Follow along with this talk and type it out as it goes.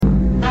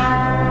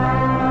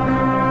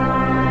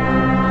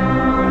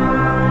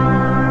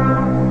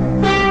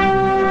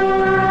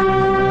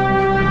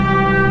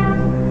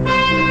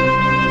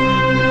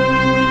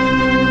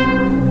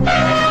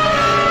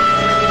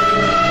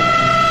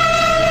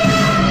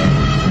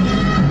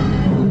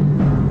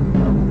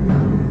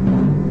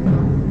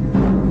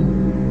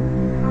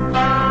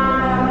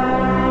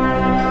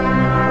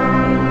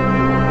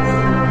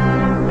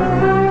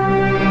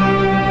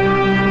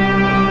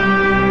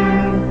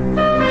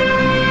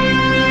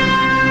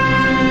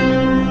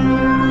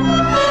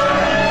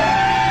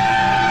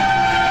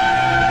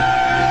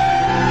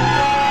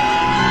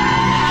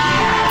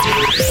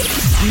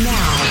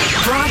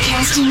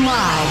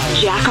Live,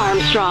 Jack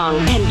Armstrong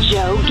and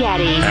Joe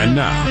Getty. And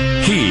now,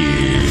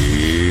 here's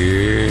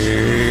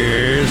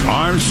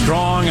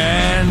Armstrong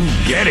and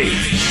Getty.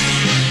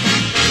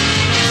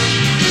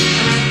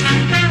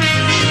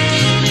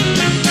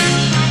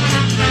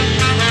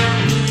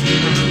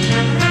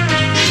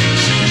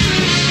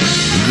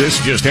 This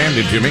just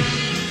handed to me.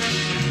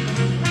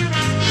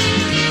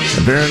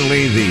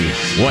 Apparently, the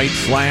White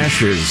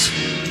Flash is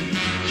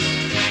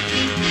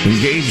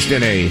engaged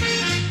in a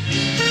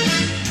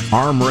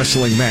arm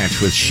wrestling match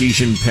with Xi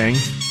Jinping.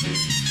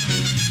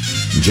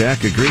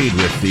 Jack agreed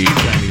with the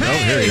Chinese. Oh,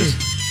 here he is.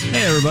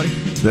 Hey, everybody.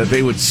 That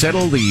they would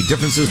settle the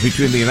differences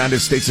between the United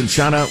States and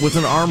China with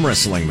an arm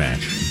wrestling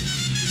match.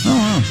 Oh,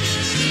 wow.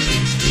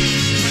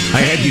 I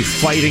had you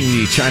fighting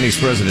the Chinese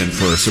president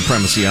for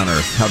supremacy on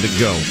Earth. How'd it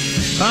go?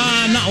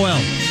 Not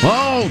well.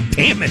 Oh,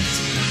 damn it.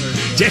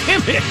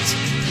 Damn it.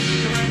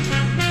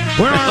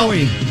 Where are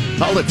we?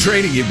 All the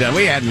trading you've done.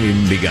 We hadn't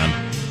even begun.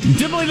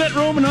 Dimly lit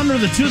room and under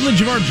the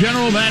tutelage of our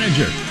general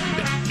manager.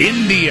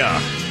 India.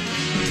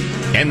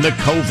 And the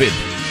COVID.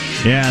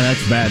 Yeah,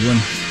 that's a bad one.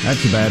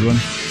 That's a bad one.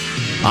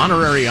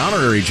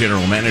 Honorary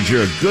general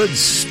manager. A good,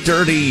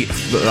 sturdy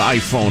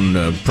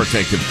iPhone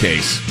protective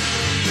case.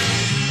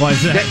 Why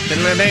is that?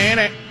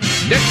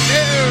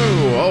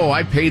 Oh,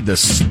 I paid the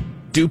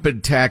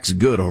stupid tax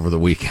good over the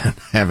weekend,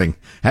 having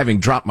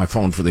dropped my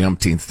phone for the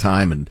umpteenth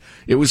time, and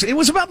it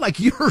was about like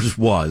yours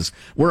was,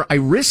 where I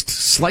risked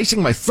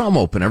slicing my thumb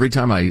open every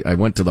time I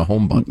went to the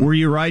home button. Were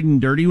you riding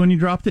dirty when you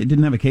dropped it? It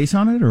didn't have a case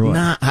on it, or what?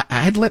 Nah,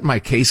 I had let my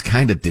case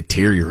kind of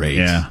deteriorate.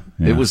 Yeah.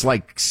 It was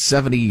like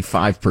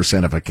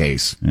 75% of a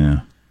case.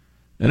 Yeah.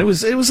 And it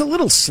was a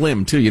little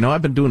slim, too. You know,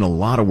 I've been doing a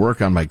lot of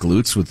work on my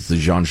glutes with the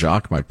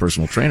Jean-Jacques, my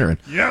personal trainer. And,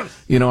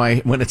 yes. You know,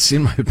 when it's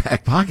in my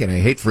back pocket, I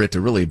hate for it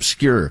to really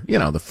obscure,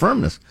 the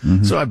firmness.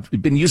 Mm-hmm. So I've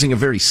been using a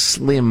very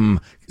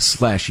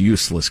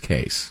slim/useless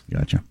case.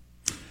 Gotcha.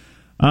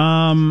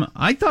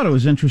 I thought it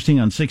was interesting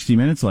on 60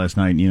 Minutes last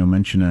night,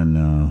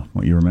 mentioning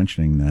what you were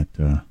mentioning,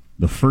 that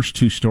the first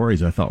two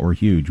stories I thought were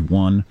huge.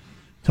 One,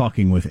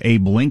 talking with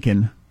Abe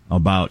Lincoln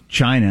about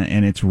China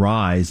and its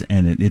rise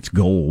and its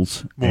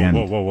goals.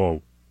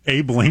 Whoa.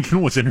 Abe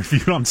Lincoln was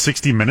interviewed on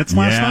 60 Minutes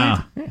last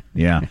night?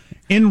 Yeah.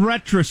 In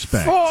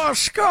retrospect.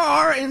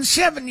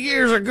 7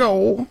 years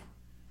ago.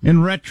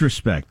 In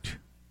retrospect,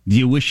 do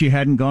you wish you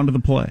hadn't gone to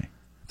the play?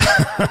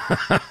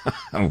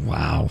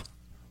 Wow.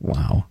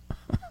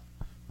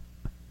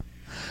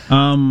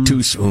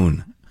 Too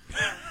soon.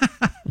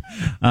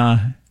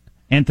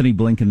 Anthony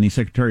Blinken, the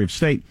Secretary of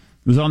State,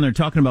 was on there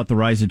talking about the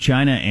rise of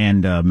China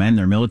and,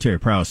 their military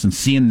prowess and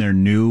seeing their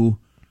new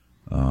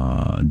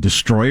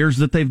destroyers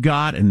that they've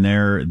got and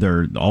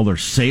all their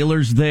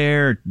sailors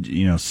there,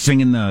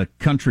 singing the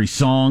country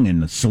song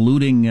and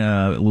saluting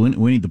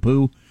Winnie the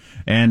Pooh,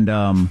 and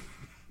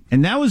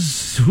that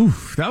was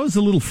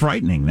a little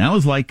frightening. That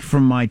was like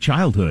from my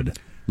childhood,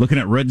 looking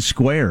at Red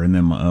Square and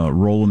them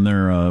rolling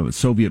their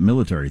Soviet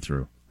military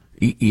through.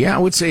 Yeah, I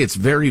would say it's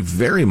very,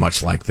 very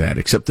much like that,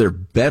 except they're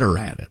better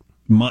at it.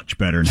 Much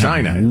better.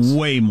 China is.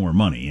 Way more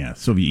money. Yeah,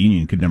 Soviet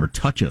Union could never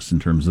touch us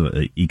in terms of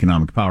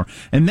economic power.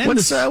 And then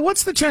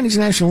what's the Chinese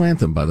national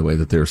anthem, by the way,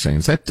 that they were saying?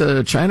 Is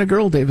that China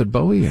Girl, David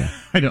Bowie?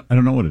 I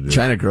don't know what it is.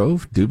 China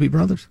Grove, Doobie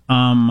Brothers.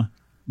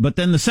 But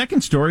then the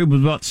second story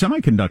was about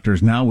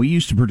semiconductors. Now we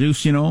used to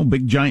produce,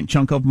 big giant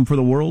chunk of them for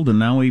the world, and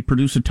now we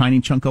produce a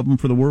tiny chunk of them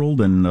for the world,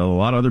 and a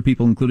lot of other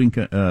people, including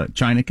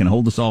China, can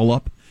hold us all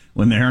up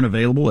when they aren't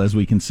available, as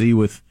we can see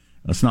with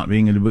us not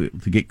being able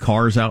to get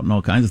cars out and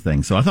all kinds of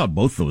things. So I thought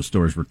both those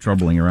stories were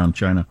troubling around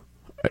China.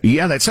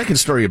 Yeah, that second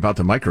story about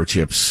the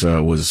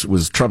microchips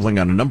was troubling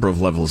on a number of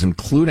levels,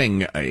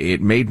 including it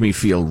made me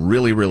feel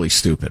really, really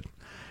stupid.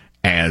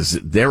 As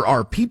there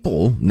are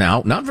people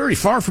now, not very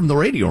far from the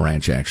Radio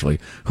Ranch actually,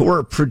 who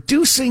are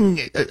producing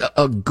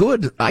a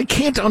good, I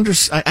can't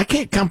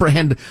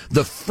comprehend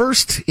the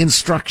first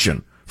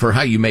instruction for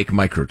how you make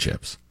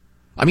microchips.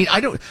 I mean,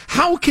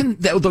 how can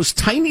those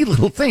tiny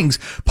little things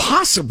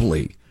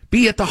possibly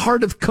be at the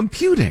heart of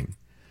computing?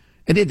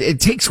 And it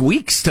takes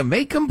weeks to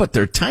make them, but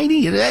they're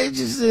tiny.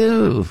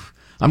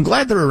 I'm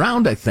glad they're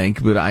around, I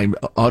think, but I'm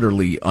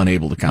utterly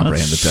unable to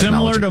comprehend the technology.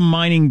 Similar to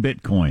mining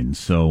Bitcoin,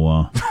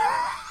 so...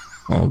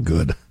 oh,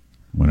 good.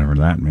 Whatever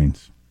that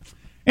means.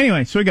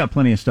 Anyway, so we got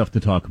plenty of stuff to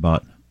talk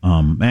about.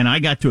 And I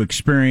got to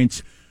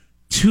experience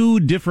two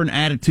different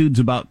attitudes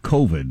about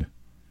COVID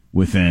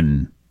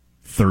within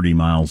 30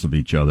 miles of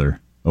each other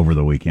over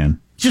the weekend.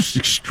 Just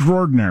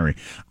extraordinary.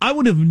 I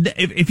would have,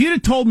 if you'd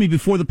have told me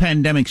before the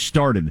pandemic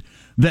started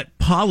that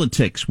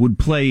politics would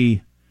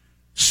play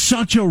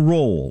such a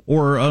role,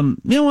 or,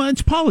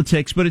 it's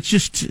politics, but it's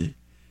just,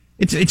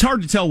 it's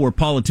hard to tell where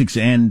politics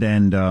end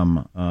and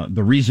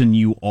the reason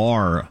you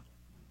are,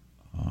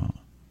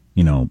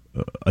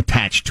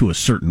 attached to a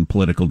certain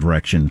political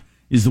direction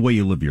is the way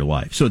you live your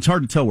life. So it's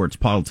hard to tell where it's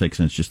politics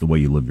and it's just the way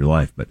you live your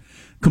life. But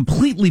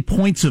completely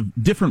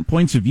different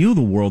points of view of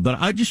the world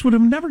that I just would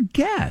have never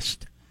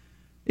guessed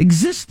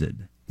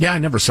existed. Yeah, I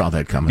never saw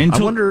that coming. I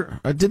wonder,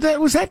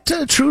 was that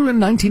true in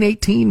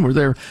 1918? Were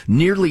there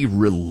nearly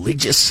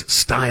religious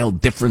style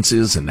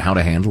differences in how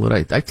to handle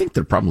it? I think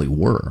there probably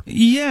were.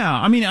 Yeah,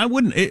 I mean, I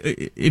wouldn't,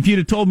 if you'd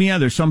have told me,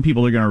 there's some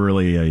people that are going to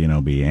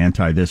really, be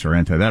anti this or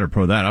anti that or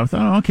pro that, I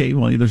thought, okay,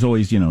 well, there's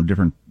always,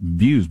 different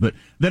views, but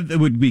that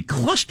would be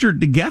clustered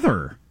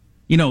together,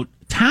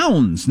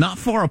 towns not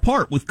far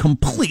apart with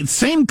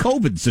same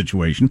COVID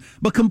situation,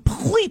 but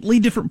completely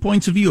different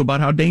points of view about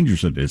how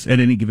dangerous it is at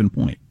any given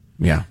point.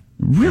 Yeah.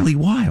 Really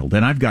wild,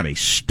 and I've got a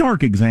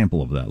stark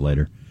example of that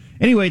later.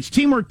 Anyway, it's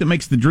teamwork that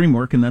makes the dream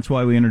work, and that's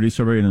why we introduce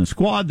everybody in the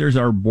squad. There's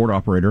our board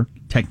operator,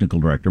 technical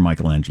director,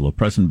 Michelangelo,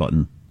 pressing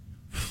button,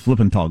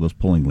 flipping toggles,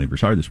 pulling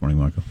levers. How are you this morning,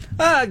 Michael?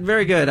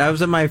 Very good. I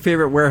was at my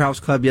favorite warehouse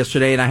club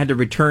yesterday, and I had to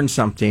return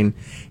something.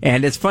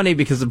 And it's funny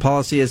because the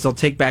policy is they'll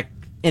take back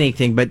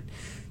anything, but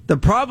the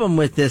problem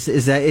with this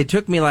is that it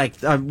took me I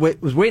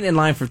was waiting in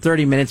line for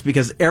 30 minutes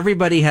because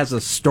everybody has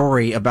a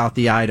story about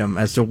the item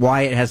as to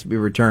why it has to be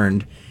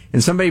returned.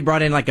 And somebody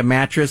brought in a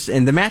mattress,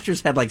 and the mattress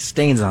had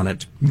stains on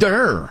it.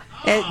 Durr.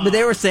 But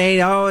they were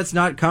saying, it's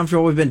not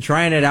comfortable. We've been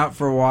trying it out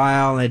for a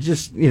while, and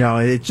it's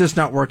just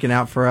not working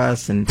out for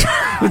us. And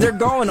but they're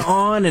going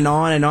on and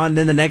on and on.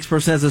 Then the next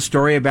person has a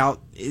story about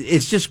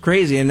it's just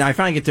crazy. And I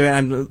finally get to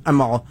it.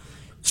 I'm all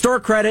store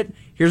credit.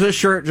 Here's a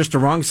shirt, just the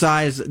wrong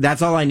size.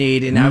 That's all I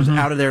need. And I was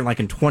out of there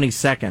in 20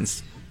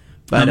 seconds.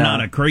 But I'm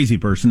not a crazy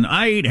person.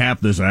 I ate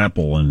half this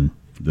apple and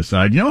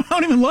decide, I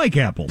don't even like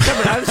apples. Yeah,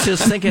 but I was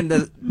just thinking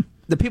that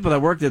the people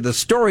that work there, the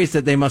stories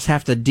that they must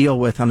have to deal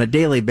with on a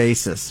daily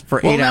basis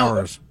for 8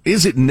 hours.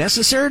 Is it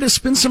necessary to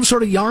spin some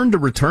sort of yarn to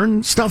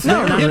return stuff?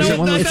 No, there?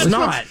 it's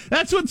not.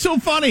 That's what's so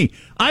funny.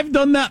 I've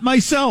done that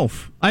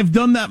myself.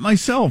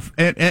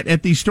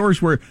 At these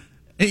stores where,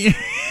 the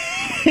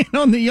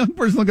young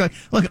person will go,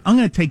 look, I'm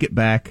going to take it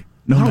back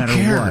no matter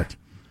what.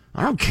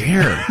 I don't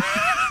care.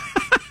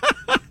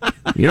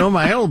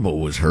 My elbow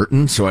was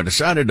hurting, so I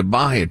decided to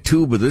buy a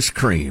tube of this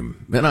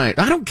cream. And I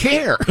don't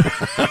care.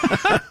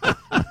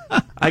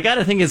 I got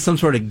to think it's some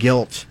sort of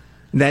guilt.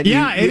 That you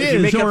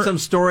make up some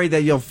story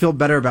that you'll feel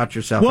better about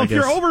yourself. Well, if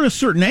you're over a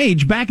certain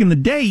age, back in the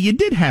day, you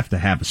did have to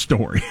have a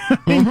story.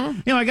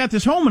 I got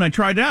this home and I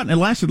tried it out, and it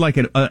lasted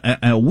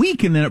a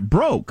week, and then it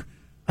broke.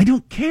 I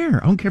don't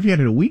care. I don't care if you had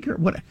it a week or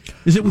what.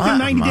 Is it within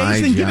 90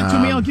 days? Then give it to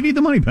me. I'll give you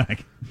the money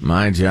back.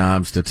 My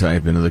job's to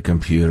type into the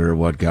computer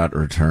what got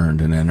returned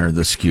and enter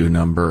the SKU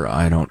number.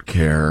 I don't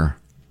care.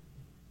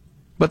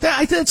 But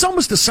that's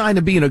almost a sign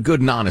of being a good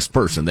and honest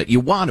person, that you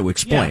want to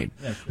explain.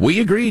 Yeah, we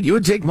agreed you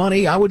would take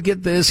money, I would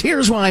get this.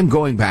 Here's why I'm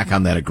going back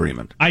on that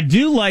agreement. I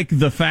do like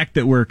the fact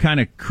that we're kind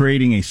of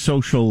creating a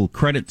social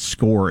credit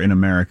score in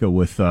America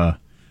with to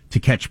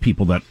catch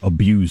people that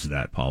abuse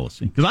that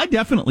policy. Because I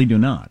definitely do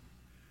not.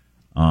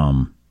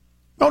 No.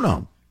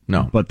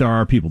 But there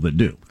are people that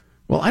do.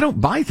 Well, I don't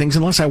buy things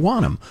unless I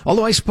want them.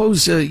 Although I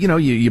suppose,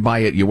 you buy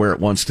it, you wear it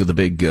once to the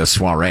big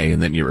soiree,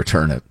 and then you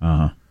return it.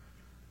 Uh-huh.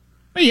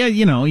 Yeah,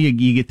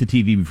 you get the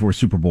TV before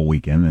Super Bowl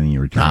weekend, and then you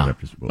return it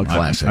after Super Bowl. A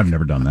classic. I've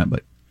never done that,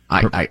 but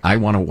I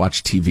want to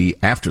watch TV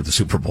after the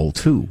Super Bowl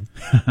too.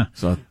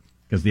 So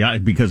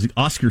because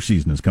Oscar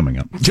season is coming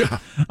up.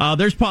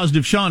 There's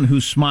Positive Sean,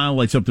 whose smile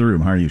lights up the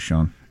room. How are you,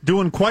 Sean?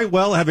 Doing quite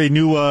well. I have a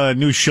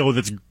new show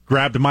that's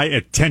grabbed my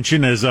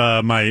attention as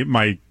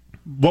my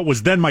what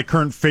was then my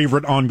current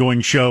favorite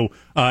ongoing show.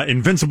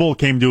 Invincible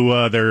came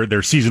to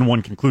their season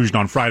 1 conclusion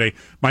on Friday.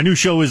 My new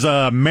show is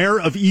Mayor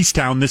of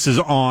Easttown. This is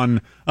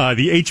on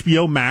the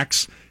HBO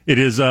Max. It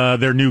is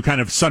their new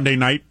kind of Sunday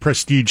night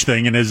prestige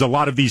thing, and as a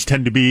lot of these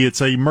tend to be,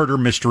 it's a murder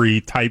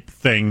mystery type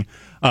thing.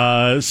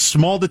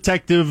 Small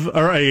detective,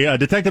 or a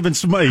detective in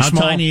small. How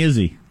tiny is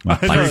he? Like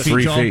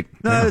 3 feet.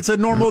 No, it's a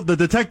normal. The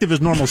detective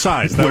is normal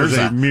size. That was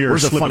a mere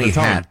Where's a slip funny of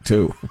the tongue. hat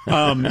too?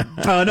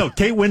 No,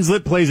 Kate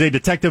Winslet plays a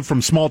detective from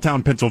small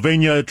town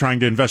Pennsylvania trying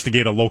to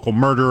investigate a local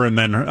murder, and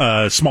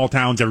then small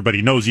towns,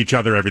 everybody knows each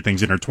other,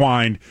 everything's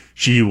intertwined.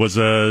 She was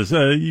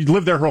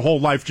lived there her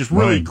whole life, just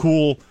really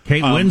cool.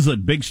 Kate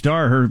Winslet, big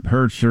star.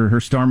 Her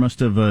star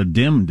must have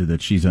dimmed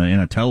that she's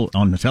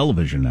on the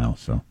television now.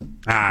 So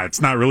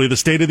it's not really the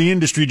state of the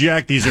industry,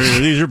 Jack. These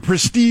are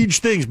prestige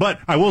things, but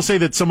I will say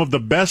that some of the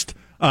best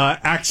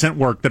accent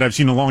work that I've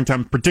seen in a long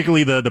time,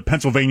 particularly the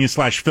Pennsylvania /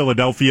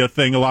 Philadelphia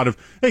thing, a lot of,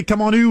 hey,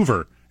 come on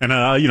over, and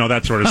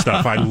that sort of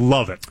stuff. I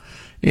love it.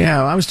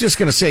 Yeah, I was just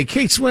going to say,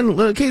 Kate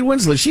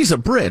Winslet, she's a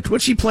Brit.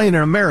 What's she playing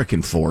an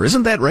American for?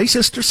 Isn't that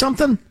racist or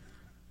something?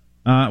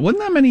 Wasn't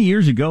that many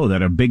years ago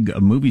that a big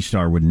movie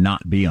star would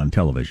not be on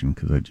television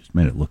because it just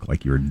made it look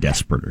like you were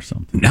desperate or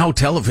something? Now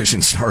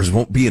television stars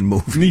won't be in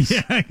movies.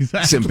 Yeah, exactly.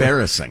 It's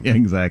embarrassing. Yeah,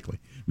 exactly.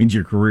 Means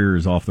your career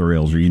is off the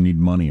rails or you need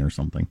money or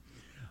something.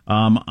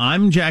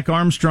 I'm Jack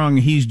Armstrong.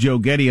 He's Joe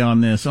Getty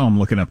on this. I'm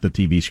looking up the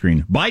TV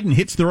screen. Biden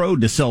hits the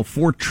road to sell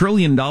 $4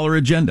 trillion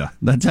agenda.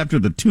 That's after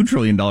the $2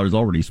 trillion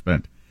already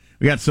spent.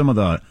 We got some of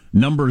the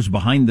numbers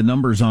behind the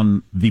numbers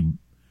on the,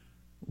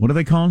 what do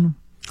they call them?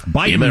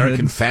 The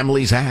American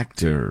Families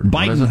Act, or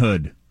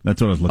Bidenhood.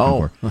 That's what I was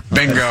looking for.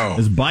 Bingo.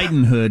 As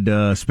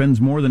Bidenhood spends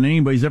more than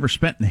anybody's ever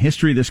spent in the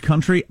history of this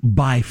country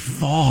by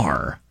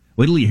far.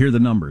 Wait till you hear the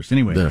numbers.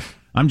 Anyway, Ugh.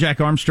 I'm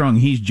Jack Armstrong.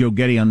 He's Joe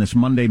Getty on this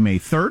Monday, May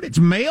 3rd. It's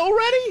May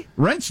already?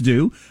 Rent's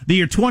due. The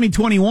year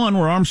 2021,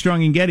 we're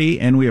Armstrong and Getty,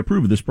 and we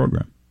approve of this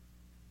program.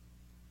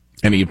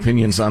 Any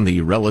opinions on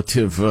the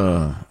relative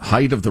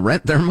height of the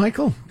rent there,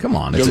 Michael? Come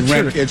on. The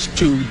rent is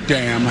too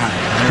damn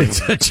high. It's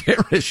a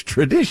cherished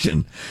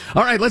tradition.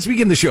 All right, let's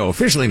begin the show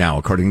officially now,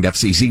 according to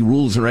FCC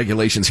rules and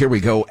regulations. Here we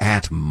go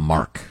at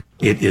Mark.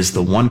 It is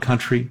the one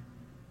country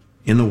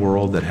in the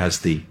world that has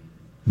the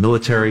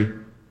military,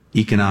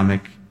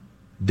 economic,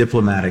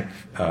 diplomatic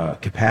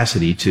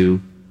capacity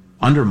to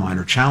undermine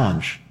or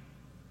challenge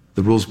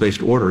the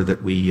rules-based order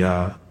that we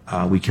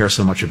care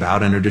so much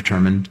about and are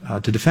determined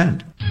to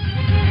defend.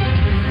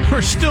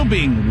 We're still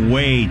being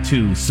way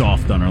too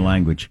soft on our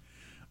language.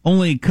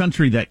 Only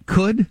country that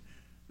could,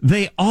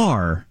 they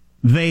are,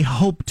 they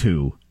hope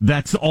to.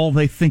 That's all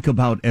they think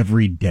about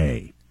every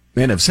day.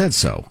 And have said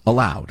so,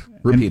 aloud,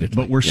 repeatedly.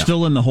 But we're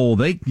still in the hole.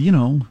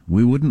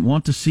 We wouldn't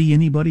want to see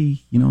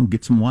anybody,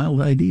 get some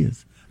wild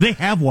ideas. They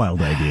have wild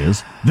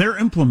ideas. They're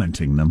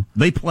implementing them.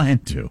 They plan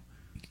to.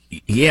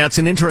 Yeah, it's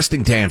an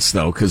interesting dance,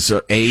 though, because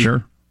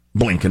Sure.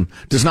 Blinken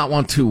does not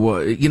want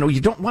to, you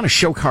don't want to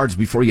show cards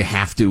before you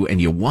have to, and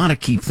you want to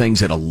keep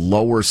things at a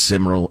lower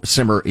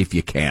simmer if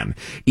you can.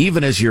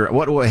 Even as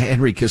what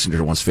Henry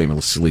Kissinger once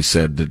famously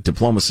said,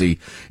 diplomacy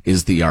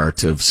is the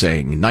art of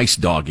saying, nice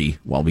doggy,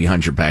 while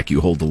behind your back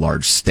you hold a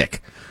large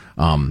stick.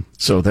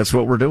 So that's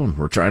what we're doing.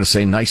 We're trying to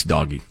say nice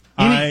doggy.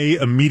 I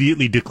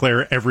immediately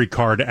declare every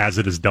card as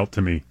it is dealt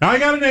to me. I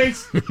got an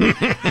ace.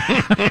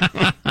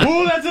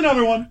 Oh, that's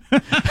another one.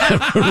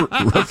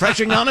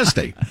 Refreshing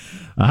honesty.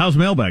 How's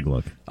mailbag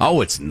look?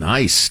 Oh, it's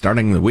nice.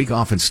 Starting the week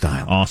off in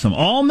style. Awesome.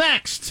 All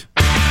next.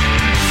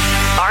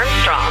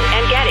 Armstrong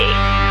and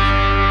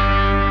Getty.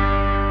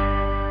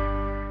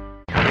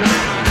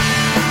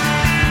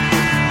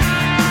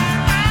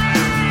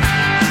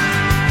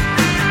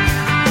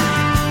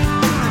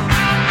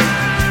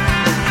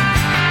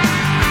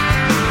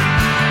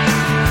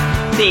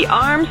 The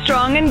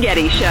Armstrong and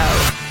Getty Show.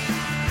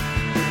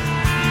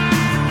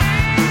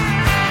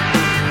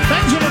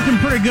 Things are looking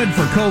pretty good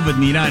for COVID in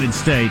the United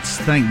States.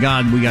 Thank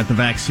God we got the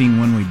vaccine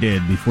when we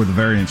did before the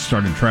variants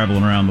started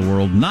traveling around the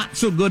world. Not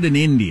so good in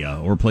India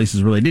or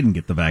places where they didn't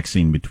get the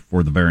vaccine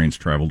before the variants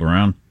traveled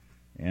around.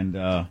 And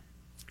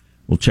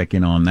we'll check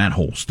in on that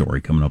whole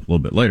story coming up a little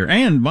bit later.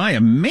 And my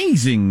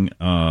amazing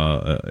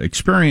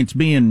experience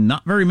being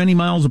not very many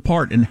miles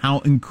apart and how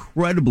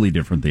incredibly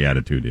different the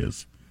attitude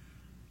is.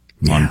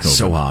 On COVID.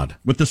 So odd.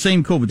 With the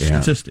same COVID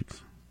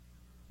statistics.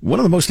 One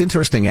of the most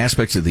interesting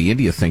aspects of the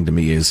India thing to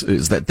me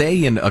is that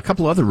they and a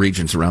couple other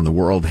regions around the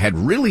world had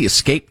really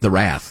escaped the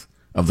wrath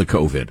of the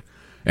COVID.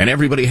 And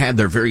everybody had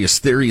their various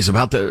theories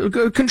about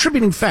the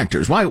contributing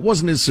factors, why it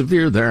wasn't as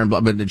severe there. And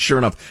blah, but sure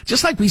enough,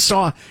 just like we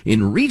saw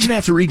in region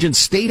after region,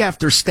 state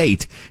after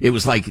state, it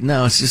was like,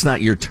 no, it's just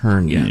not your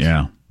turn yet.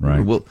 Yeah,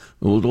 right.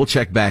 We'll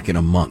check back in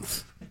a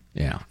month.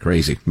 Yeah,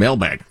 crazy.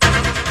 Mailbag.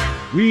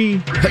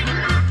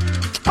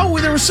 Oh,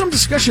 there was some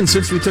discussion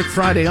since we took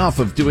Friday off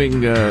of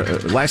doing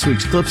last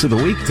week's Clips of the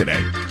Week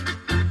today.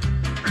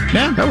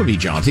 Yeah. That would be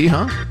jaunty,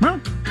 huh? Well,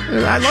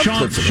 I love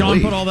Clips of the Sean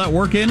Week. put all that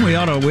work in. We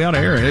ought to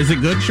air it. Is it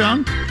good,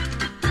 Sean?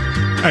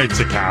 It's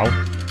a cow.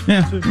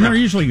 Yeah, they're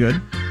usually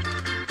good.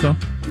 So,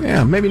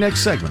 Yeah, maybe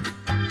next segment.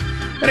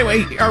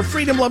 Anyway, our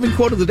freedom-loving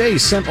quote of the day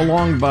sent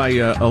along by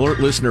alert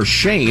listener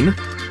Shane.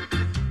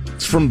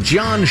 It's from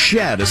John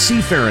Shedd, a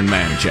seafaring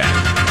man,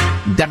 Jack.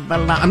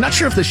 I'm not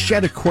sure if the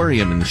Shedd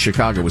Aquarium in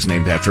Chicago was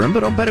named after him,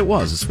 but I'll bet it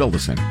was. It's spelled the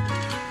same.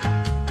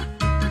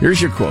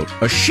 Here's your quote.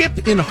 A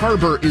ship in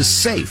harbor is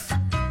safe,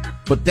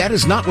 but that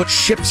is not what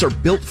ships are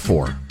built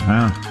for.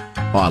 yeah,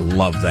 Oh, I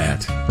love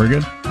that. pretty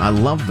good. I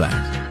love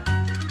that.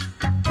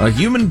 A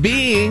human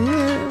being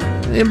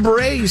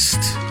embraced,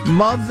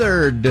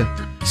 mothered,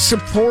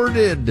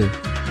 supported,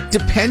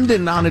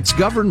 dependent on its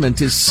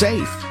government is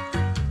safe.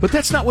 But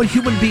that's not what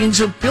human beings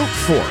are built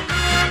for.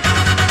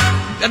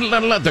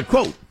 The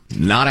quote,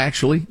 not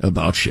actually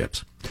about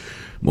ships.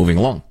 Moving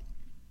along.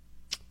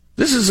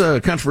 This is a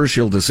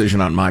controversial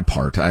decision on my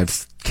part.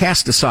 I've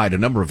cast aside a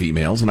number of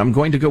emails, and I'm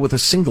going to go with a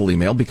single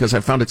email because I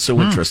found it so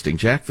interesting.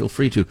 Jack, feel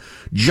free to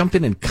jump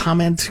in and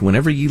comment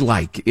whenever you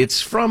like.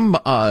 It's from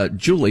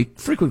Julie,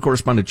 frequent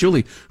correspondent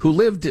Julie, who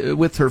lived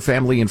with her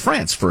family in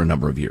France for a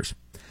number of years.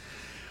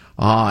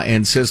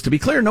 And says, to be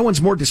clear, no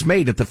one's more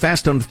dismayed at the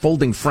fast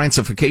unfolding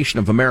Francification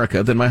of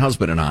America than my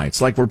husband and I.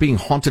 It's like we're being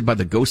haunted by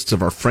the ghosts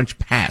of our French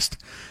past.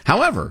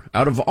 However,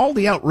 out of all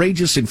the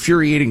outrageous,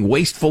 infuriating,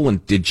 wasteful,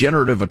 and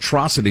degenerative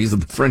atrocities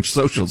of the French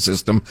social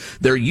system,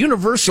 their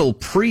universal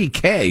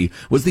pre-K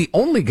was the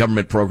only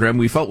government program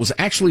we felt was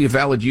actually a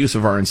valid use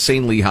of our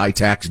insanely high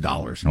tax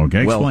dollars.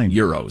 Okay, well, explain.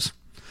 euros.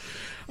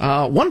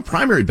 One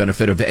primary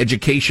benefit of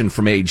education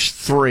from age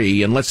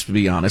 3, and let's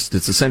be honest,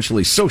 it's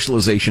essentially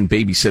socialization,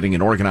 babysitting,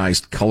 and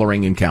organized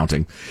coloring and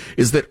counting,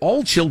 is that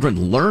all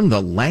children learn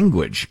the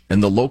language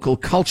and the local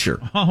culture.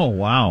 Oh,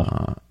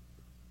 wow.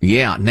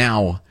 Yeah,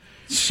 now...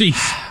 Jeez.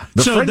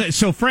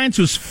 So France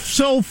was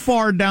so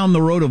far down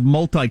the road of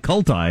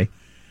multiculti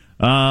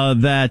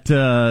that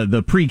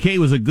the pre-K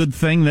was a good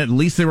thing, that at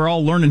least they were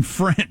all learning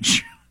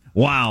French.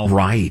 Wow.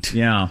 Right.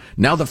 Yeah.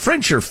 Now, the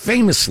French are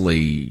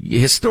famously,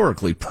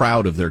 historically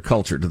proud of their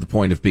culture to the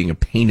point of being a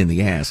pain in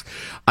the ass.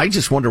 I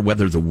just wonder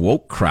whether the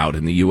woke crowd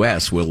in the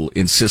U.S. will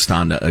insist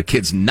on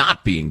kids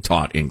not being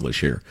taught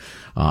English here.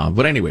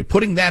 But anyway,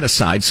 putting that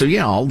aside, so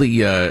yeah, all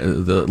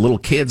the little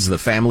kids, the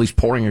families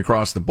pouring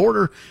across the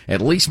border,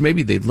 at least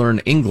maybe they'd learn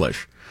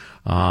English.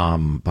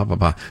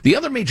 The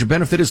other major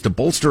benefit is to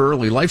bolster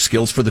early life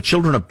skills for the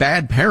children of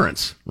bad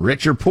parents,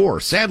 rich or poor.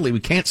 Sadly, we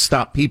can't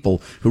stop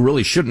people who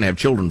really shouldn't have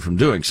children from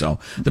doing so.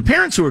 The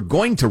parents who are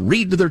going to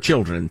read to their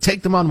children and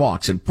take them on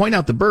walks and point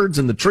out the birds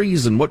and the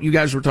trees and what you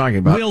guys were talking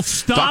about. We'll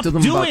stop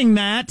doing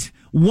that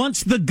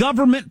once the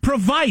government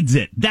provides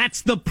it.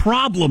 That's the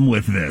problem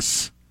with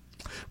this.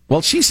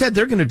 Well, she said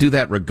they're going to do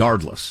that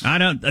regardless.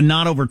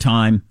 Not over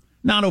time.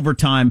 Not over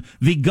time.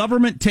 The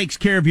government takes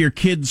care of your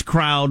kids'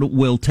 crowd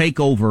will take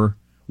over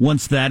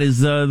once that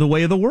is the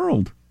way of the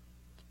world.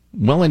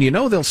 Well, and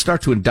they'll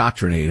start to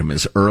indoctrinate them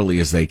as early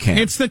as they can.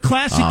 It's the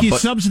classic, you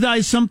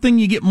subsidize something,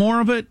 you get more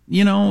of it.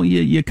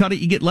 You cut it,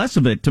 you get less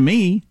of it, to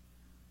me.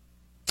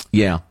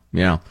 Yeah.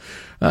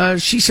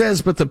 She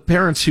says, but the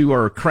parents who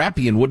are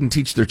crappy and wouldn't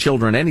teach their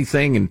children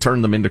anything and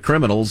turn them into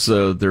criminals,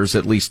 there's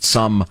at least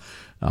some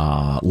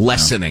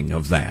lessening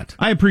of that.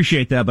 I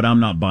appreciate that, but I'm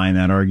not buying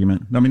that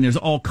argument. I mean, there's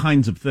all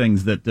kinds of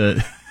things that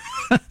there's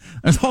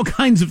all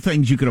kinds of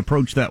things you could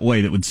approach that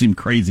way that would seem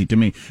crazy to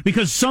me.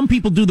 Because some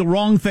people do the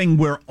wrong thing.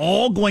 We're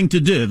all going to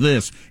do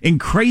this in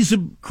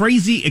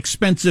crazy,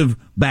 expensive,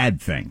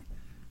 bad thing.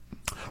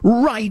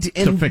 Right,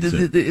 and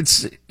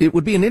it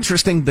would be an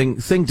interesting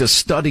thing to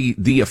study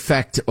the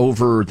effect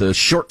over the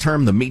short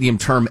term, the medium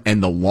term,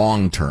 and the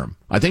long term.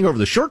 I think over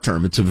the short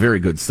term, it's a very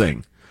good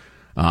thing.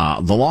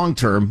 The long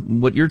term,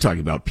 what you're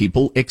talking about,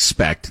 people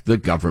expect the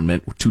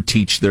government to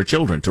teach their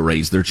children, to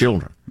raise their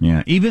children.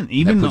 Yeah, even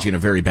that puts you in a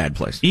very bad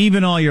place.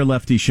 Even all your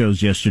lefty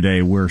shows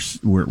yesterday were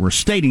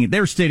stating it. They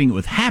were stating it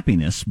with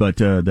happiness, but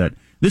that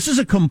this is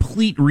a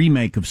complete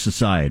remake of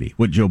society.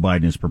 What Joe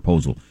Biden is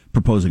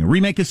proposing a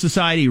remake of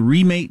society,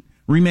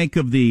 remake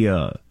of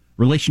the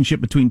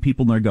relationship between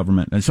people and their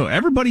government, and so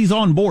everybody's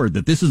on board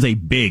that this is a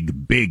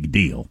big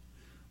deal.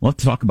 We'll have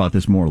to talk about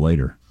this more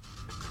later.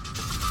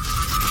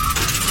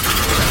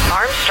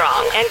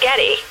 Armstrong and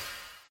Getty.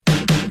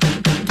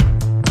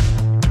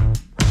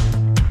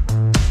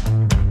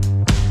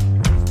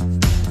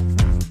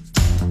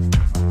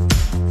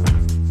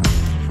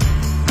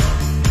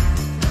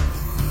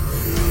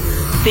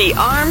 The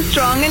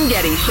Armstrong and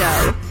Getty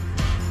Show.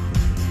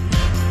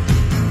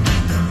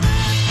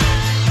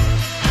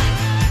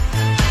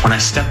 When I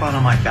step out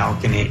on my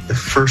balcony, the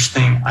first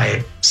thing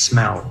I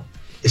smell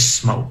is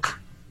smoke.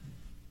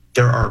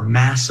 There are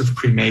massive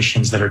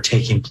cremations that are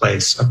taking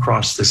place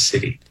across this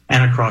city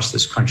and across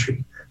this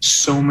country.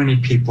 So many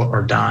people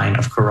are dying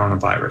of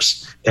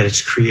coronavirus that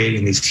it's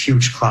creating these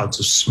huge clouds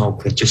of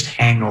smoke that just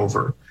hang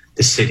over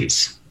the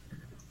cities.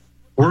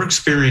 We're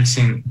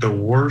experiencing the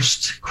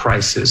worst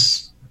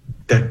crisis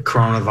that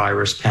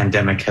coronavirus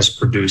pandemic has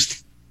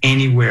produced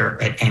anywhere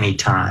at any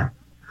time.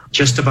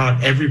 Just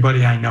about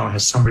everybody I know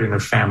has somebody in their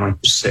family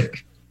who's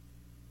sick.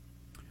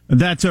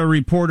 That's a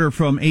reporter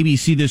from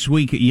ABC This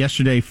Week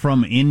yesterday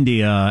from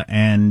India,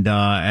 and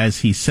as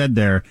he said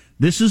there,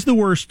 this is the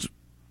worst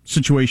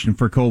situation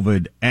for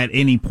COVID at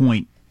any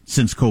point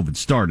since COVID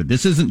started.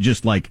 This isn't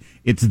just like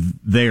it's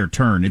their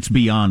turn. It's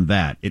beyond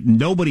that.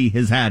 Nobody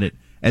has had it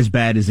as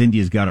bad as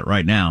India's got it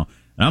right now.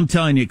 And I'm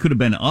telling you, it could have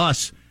been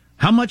us.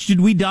 How much did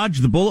we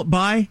dodge the bullet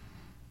by?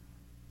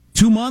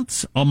 2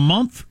 months? A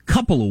month?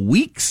 Couple of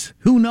weeks?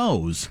 Who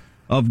knows?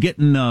 Of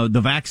getting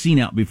the vaccine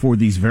out before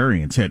these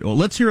variants hit. Well,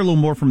 let's hear a little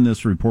more from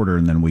this reporter,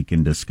 and then we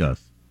can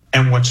discuss.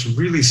 And what's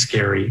really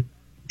scary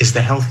is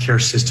the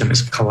healthcare system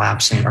is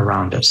collapsing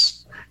around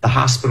us. The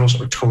hospitals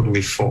are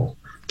totally full.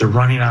 They're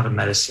running out of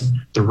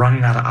medicine. They're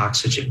running out of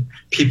oxygen.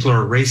 People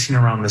are racing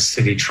around the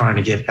city trying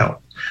to get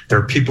help. There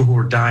are people who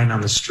are dying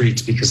on the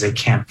streets because they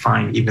can't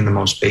find even the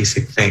most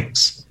basic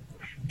things.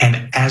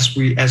 And as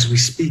we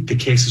speak, the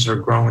cases are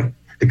growing.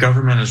 The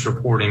government is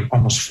reporting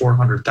almost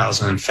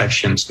 400,000 new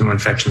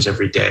infections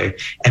every day,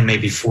 and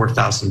maybe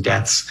 4,000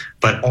 deaths.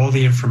 But all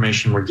the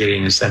information we're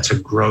getting is that's a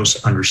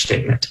gross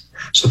understatement.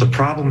 So the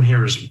problem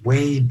here is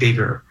way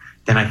bigger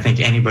than I think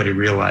anybody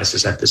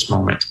realizes at this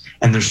moment.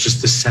 And there's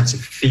just this sense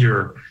of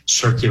fear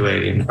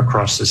circulating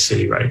across the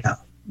city right now.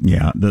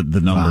 Yeah,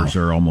 the numbers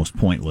are almost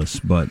pointless,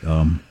 but...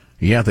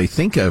 Yeah, they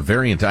think a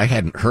variant I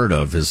hadn't heard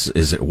of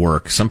is at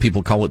work. Some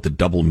people call it the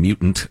double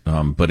mutant,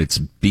 but it's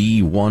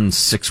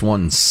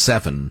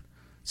B1617,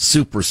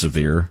 super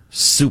severe,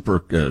 super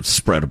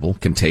spreadable,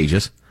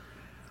 contagious.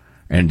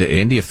 And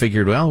India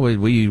figured, well,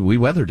 we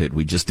weathered it.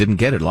 We just didn't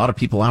get it. A lot of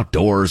people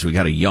outdoors. We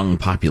got a young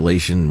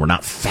population. We're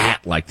not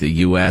fat like the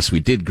U.S. We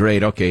did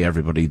great. Okay,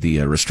 everybody,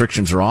 the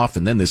restrictions are off.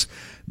 And then this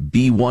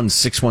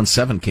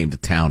B1617 came to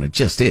town.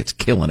 It's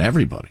killing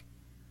everybody.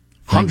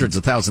 Hundreds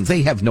of thousands.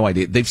 They have no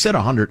idea. They've said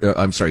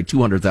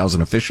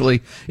 200,000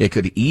 officially. It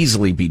could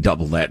easily be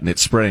double that, and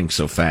it's spreading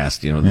so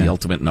fast. The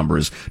ultimate number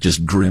is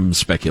just grim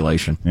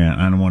speculation. Yeah,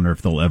 I don't wonder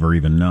if they'll ever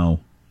even know.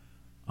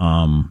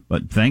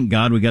 But thank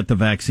God we got the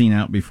vaccine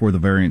out before the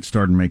variants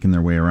started making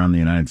their way around the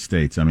United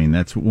States. I mean,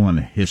 that's one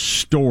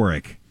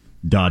historic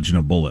dodging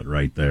a bullet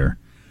right there.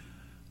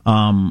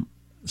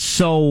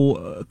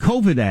 So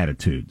COVID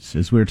attitudes,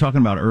 as we were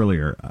talking about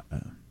earlier,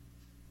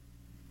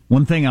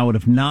 one thing I would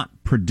have not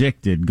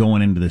predicted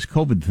going into this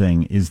COVID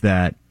thing is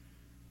that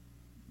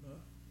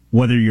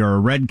whether you're a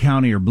red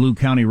county or blue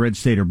county, red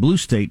state or blue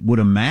state, would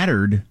have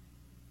mattered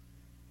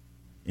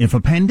if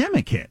a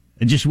pandemic hit.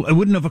 It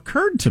wouldn't have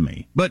occurred to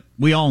me. But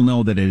we all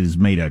know that it has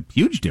made a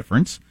huge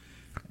difference.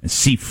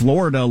 See,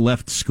 Florida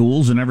left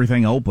schools and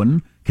everything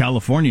open.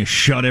 California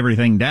shut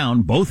everything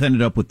down. Both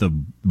ended up with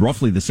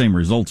roughly the same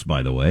results,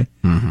 by the way.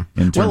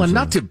 Mm-hmm. Well, and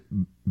not to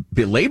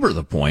belabor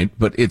the point,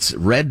 but it's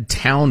red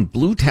town,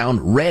 blue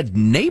town, red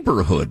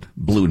neighborhood,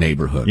 blue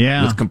neighborhood.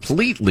 Yeah. With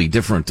completely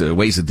different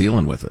ways of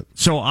dealing with it.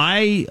 So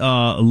I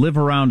live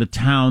around a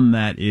town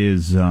that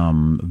is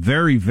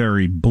very,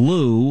 very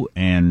blue,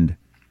 and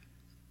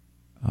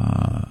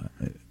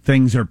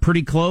things are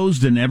pretty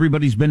closed, and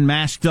everybody's been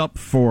masked up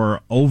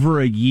for over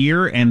a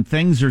year, and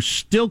things are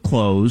still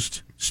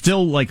closed.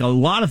 Still, like a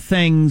lot of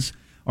things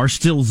are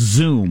still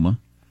Zoom.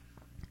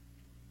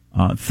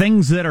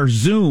 Things that are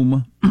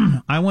Zoom,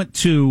 I went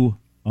to,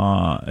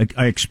 I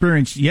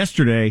experienced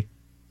yesterday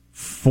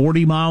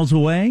 40 miles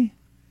away.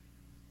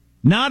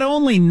 Not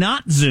only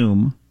not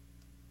Zoom,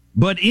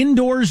 but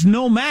indoors,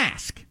 no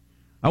mask.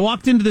 I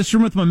walked into this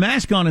room with my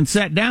mask on and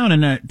sat down,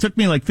 and it took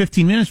me like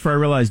 15 minutes before I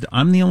realized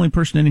I'm the only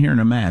person in here in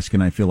a mask,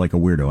 and I feel like a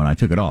weirdo, and I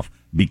took it off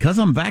because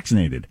I'm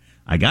vaccinated.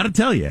 I got to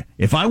tell you,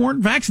 if I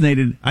weren't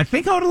vaccinated, I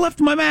think I would have left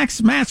my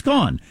mask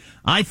on.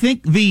 I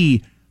think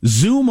the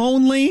Zoom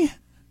only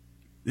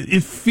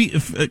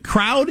if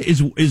crowd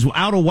is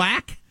out of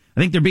whack. I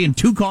think they're being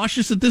too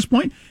cautious at this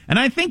point, and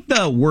I think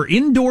the we're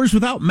indoors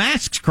without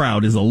masks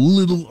crowd is a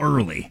little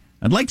early.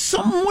 I'd like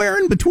somewhere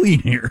in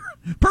between here,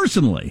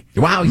 personally.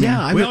 Wow,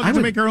 yeah. We all get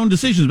to make our own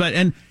decisions.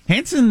 And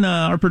Hanson,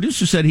 our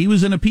producer, said he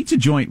was in a pizza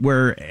joint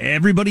where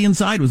everybody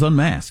inside was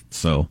unmasked.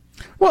 So,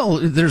 well,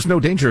 there's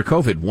no danger of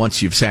COVID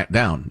once you've sat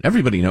down.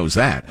 Everybody knows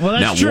that. Well,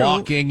 that's now, true.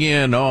 Walking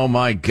in, oh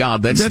my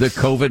God, that's the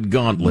COVID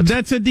gauntlet.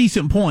 That's a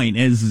decent point.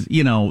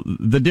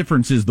 The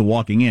difference is the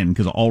walking in,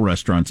 because all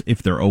restaurants,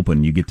 if they're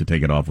open, you get to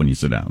take it off when you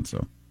sit down.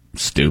 So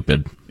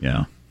stupid.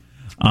 Yeah.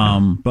 I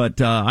mean,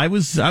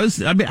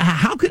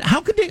 how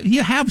could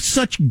you have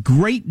such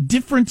great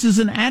differences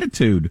in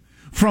attitude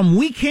from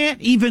we can't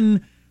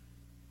even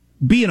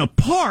be in a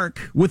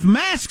park with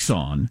masks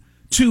on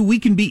to we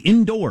can be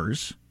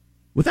indoors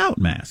without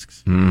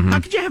masks? Mm-hmm. How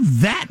could you have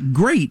that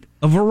great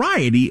a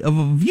variety of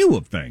a view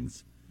of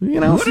things?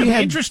 What an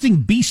interesting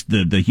beast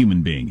the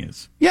human being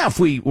is. Yeah, if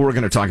we were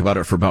going to talk about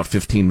it for about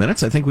 15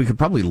 minutes, I think we could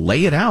probably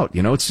lay it out.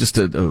 It's just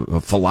a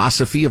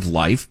philosophy of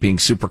life, being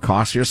super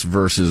cautious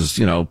versus,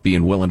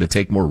 being willing to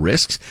take more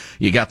risks.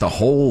 You got the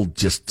whole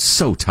just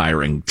so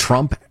tiring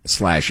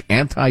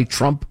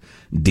Trump/anti-Trump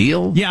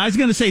deal. Yeah, I was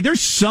going to say,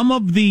 there's some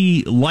of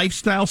the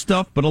lifestyle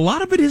stuff, but a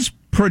lot of it is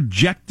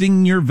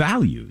projecting your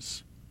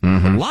values.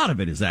 Mm-hmm. A lot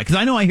of it is that, because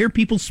I know I hear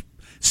people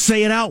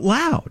say it out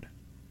loud.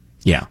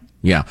 Yeah.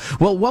 Yeah.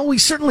 Well, while we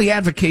certainly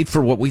advocate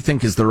for what we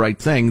think is the right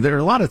thing, there are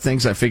a lot of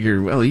things I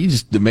figure, well, you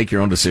just make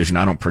your own decision.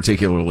 I don't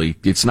particularly,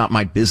 it's not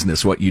my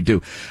business what you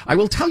do. I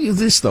will tell you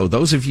this, though,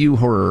 those of you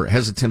who are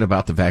hesitant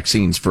about the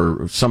vaccines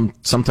for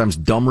sometimes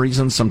dumb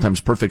reasons, sometimes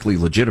perfectly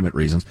legitimate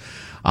reasons,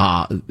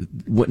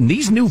 when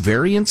these new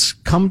variants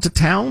come to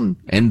town,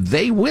 and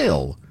they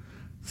will,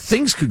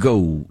 things could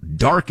go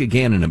dark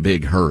again in a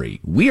big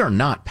hurry. We are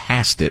not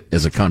past it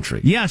as a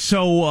country. Yeah,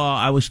 so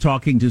I was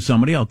talking to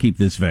somebody, I'll keep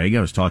this vague,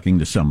 I was talking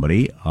to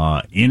somebody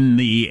in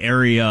the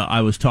area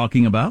I was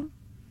talking about,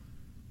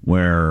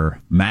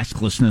 where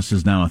masklessness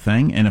is now a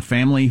thing, and a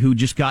family who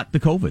just got the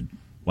COVID,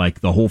 like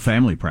the whole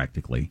family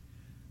practically.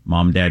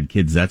 Mom, dad,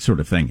 kids, that sort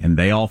of thing. And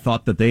they all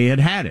thought that they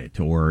had it,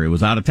 or it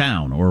was out of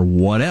town, or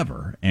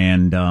whatever.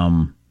 And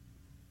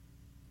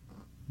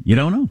you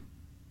don't know.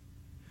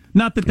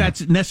 Not that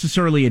that's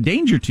necessarily a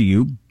danger to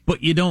you,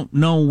 but you don't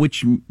know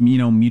which,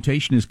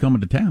 mutation is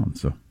coming to town.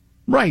 So,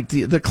 right.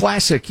 The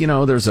classic,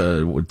 there's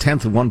a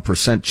 1/10 of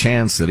 1%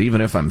 chance that even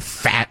if I'm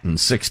fat and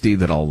 60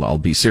 that I'll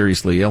be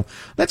seriously ill.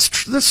 That's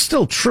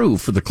still true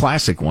for the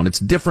classic one. It's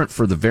different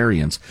for the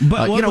variants.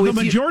 But the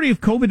majority of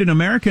COVID in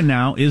America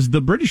now is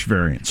the British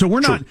variant. So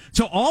we're not.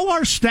 So all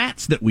our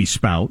stats that we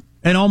spout,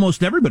 and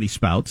almost everybody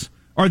spouts,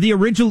 are the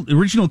original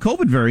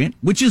COVID variant,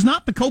 which is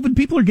not the COVID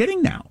people are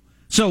getting now.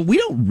 So we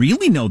don't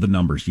really know the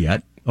numbers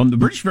yet. The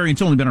British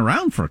variant's only been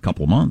around for a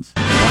couple of months.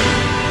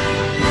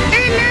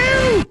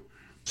 Hello!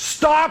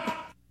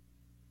 Stop!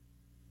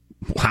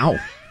 Wow.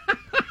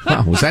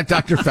 Wow, was that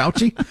Dr.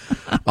 Fauci?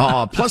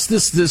 Plus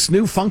this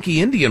new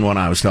funky Indian one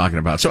I was talking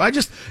about. So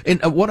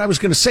what I was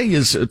going to say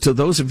is to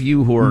those of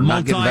you who are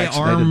not getting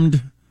vaccinated.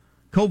 Multi-armed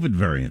COVID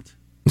variant.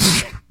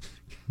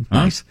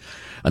 Nice.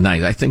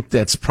 Nice. I think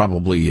that's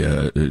probably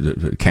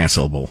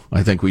cancelable.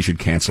 I think we should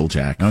cancel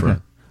Jack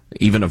for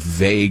even a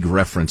vague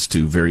reference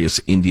to various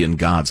Indian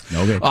gods.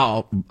 Okay.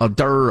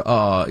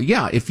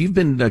 Yeah, if you've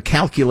been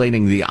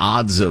calculating the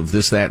odds of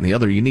this, that, and the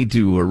other, you need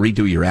to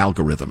redo your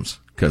algorithms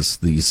because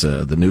these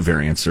the new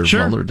variants are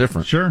they're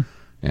different. Sure.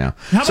 Yeah.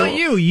 How about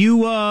you?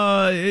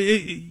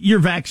 You're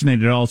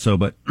vaccinated also,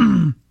 but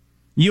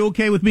you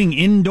okay with being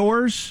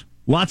indoors?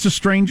 Lots of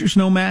strangers,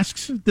 no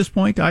masks at this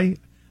point? I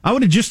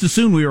would have just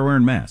assumed we were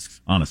wearing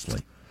masks,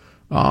 honestly.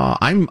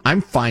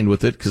 I'm fine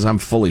with it because I'm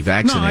fully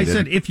vaccinated. No, I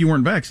said if you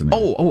weren't vaccinated.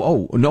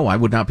 Oh, no, I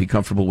would not be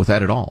comfortable with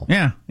that at all.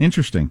 Yeah,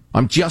 interesting.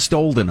 I'm just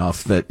old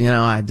enough that,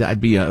 I'd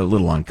be a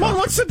little uncomfortable. Well,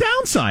 what's the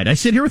downside? I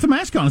sit here with a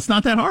mask on. It's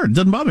not that hard. It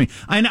doesn't bother me.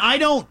 And I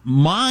don't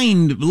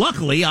mind,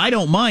 luckily, I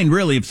don't mind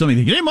really if somebody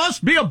thinks, they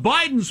must be a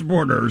Biden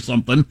supporter or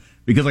something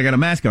because I got a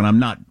mask on.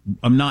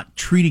 I'm not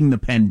treating the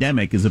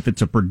pandemic as if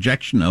it's a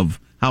projection of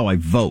how I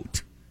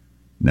vote,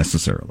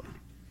 necessarily.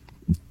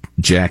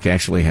 Jack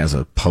actually has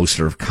a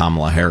poster of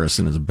Kamala Harris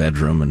in his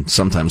bedroom, and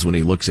sometimes when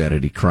he looks at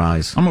it, he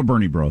cries. I'm a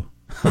Bernie bro.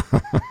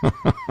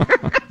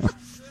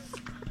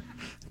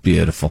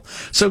 Beautiful.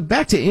 So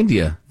back to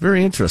India.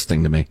 Very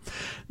interesting to me.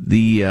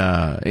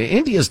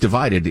 India is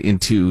divided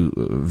into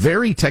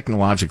very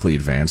technologically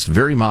advanced,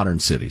 very modern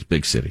cities,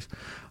 big cities.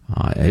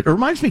 It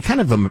reminds me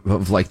kind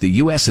of like the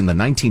U.S. in the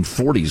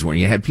 1940s, where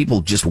you had people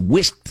just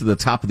whisked to the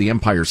top of the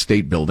Empire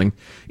State Building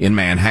in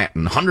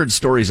Manhattan, 100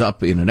 stories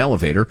up in an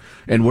elevator,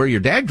 and where your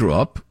dad grew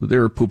up,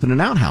 they're pooping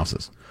in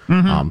outhouses.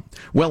 Mm-hmm.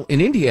 Well,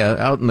 in India,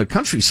 out in the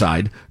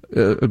countryside,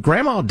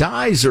 grandma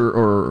dies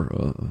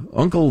or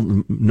Uncle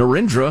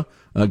Narendra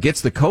gets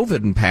the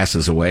COVID and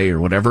passes away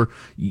or whatever,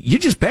 you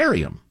just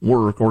bury him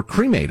or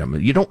cremate him.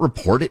 You don't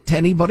report it to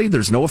anybody.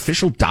 There's no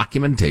official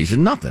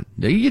documentation, nothing.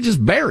 You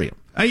just bury him.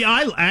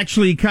 I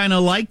actually kind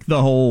of like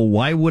the whole,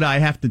 why would I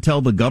have to tell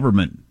the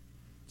government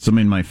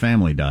somebody in my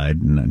family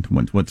died and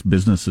what's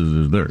business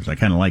is theirs? I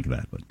kind of like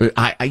that. But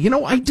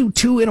I do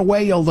too in a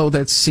way, although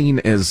that's seen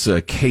as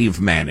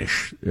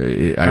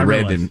cavemanish. I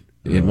read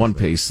in one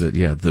place that,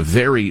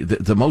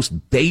 the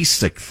most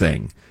basic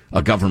thing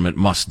a government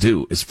must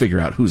do is figure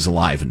out who's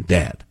alive and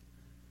dead.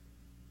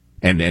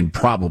 And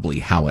probably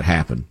how it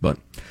happened. But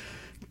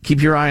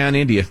keep your eye on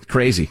India.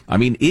 Crazy. I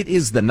mean, it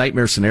is the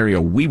nightmare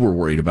scenario we were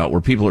worried about,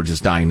 where people are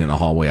just dying in a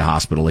hallway of a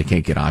hospital. They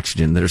can't get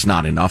oxygen. There's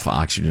not enough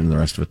oxygen, and the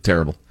rest of it.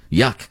 Terrible.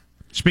 Yuck.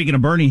 Speaking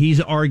of Bernie,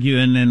 he's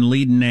arguing and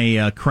leading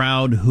a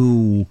crowd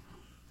who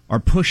are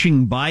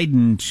pushing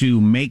Biden to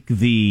make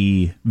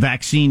the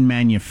vaccine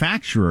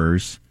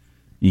manufacturers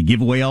you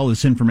give away all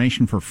this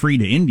information for free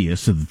to India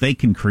so that they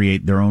can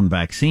create their own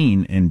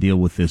vaccine and deal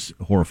with this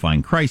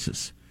horrifying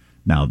crisis.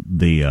 Now,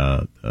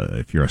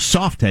 if you're a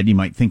softhead, you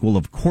might think, well,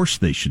 of course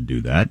they should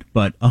do that.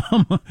 But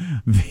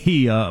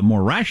the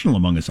more rational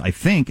among us, I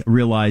think,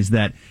 realize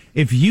that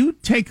if you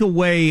take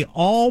away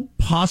all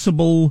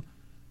possible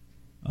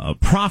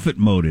profit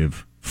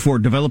motive for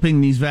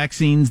developing these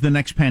vaccines, the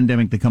next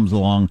pandemic that comes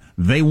along,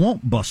 they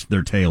won't bust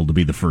their tail to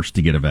be the first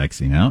to get a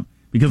vaccine out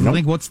because I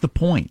think, what's the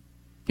point?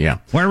 Yeah.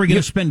 Why are we going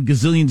to spend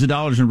gazillions of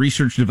dollars in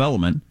research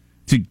development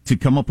to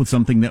come up with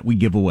something that we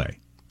give away?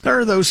 There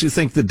are those who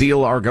think the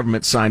deal our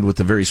government signed with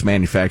the various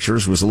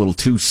manufacturers was a little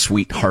too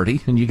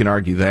sweethearty, and you can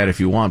argue that if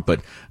you want,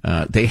 but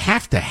they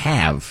have to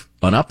have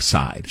an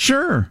upside.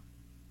 Sure.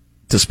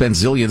 To spend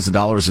zillions of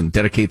dollars and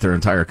dedicate their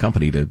entire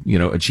company to,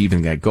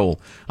 achieving that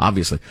goal,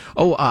 obviously.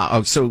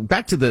 So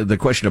back to the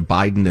question of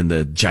Biden and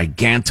the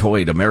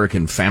gigantoid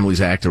American Families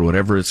Act or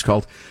whatever it's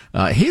called.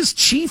 His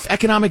chief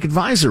economic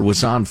advisor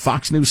was on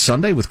Fox News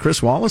Sunday with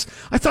Chris Wallace.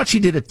 I thought she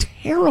did a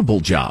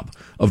terrible job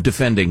of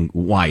defending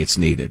why it's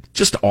needed.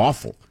 Just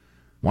awful.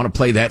 Want to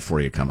play that for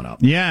you coming up.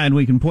 Yeah, and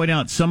we can point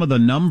out some of the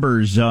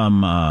numbers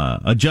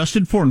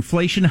adjusted for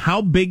inflation.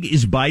 How big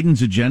is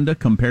Biden's agenda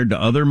compared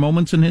to other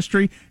moments in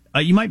history?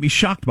 You might be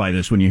shocked by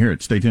this when you hear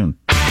it. Stay tuned.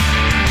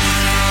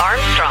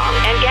 Armstrong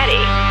and Getty.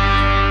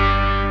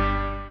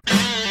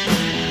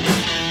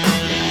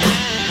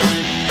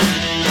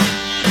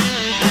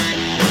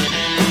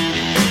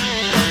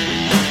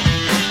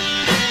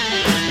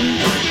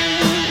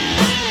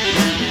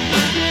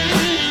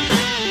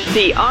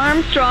 The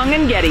Armstrong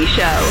and Getty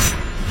Show.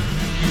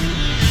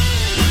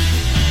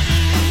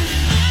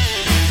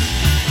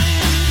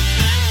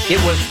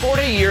 It was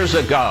 40 years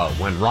ago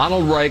when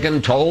Ronald Reagan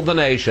told the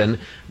nation,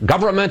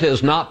 government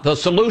is not the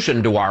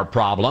solution to our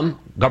problem,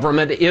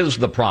 government is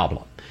the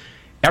problem.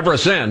 Ever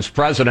since,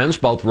 presidents,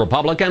 both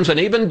Republicans and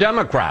even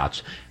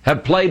Democrats,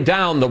 have played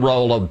down the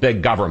role of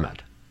big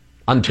government.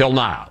 Until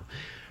now.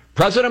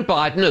 President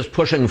Biden is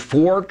pushing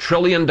 $4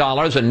 trillion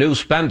in new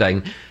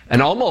spending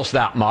and almost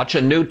that much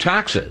in new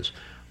taxes.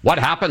 What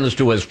happens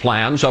to his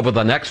plans over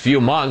the next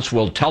few months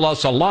will tell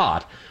us a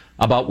lot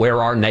about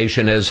where our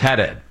nation is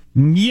headed.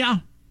 Yeah.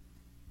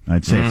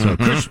 I'd say so.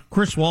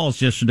 Chris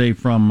Wallace yesterday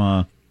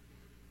from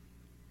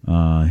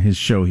his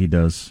show he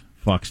does,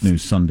 Fox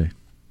News Sunday.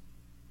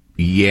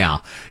 Yeah.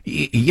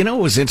 What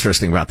was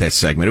interesting about that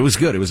segment? It was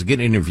good. It was a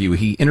good interview.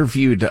 He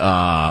interviewed,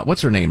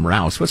 what's her name?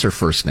 Rouse. What's her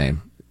first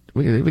name?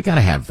 We got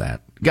to have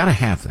that. Got to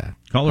have that.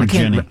 Call her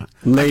Jenny.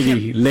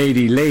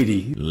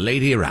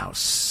 Lady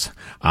Rouse.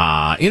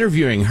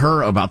 Interviewing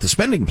her about the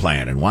spending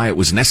plan and why it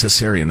was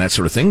necessary and that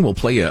sort of thing. We'll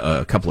play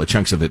a couple of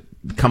chunks of it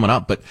coming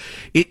up, but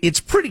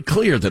it's pretty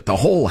clear that the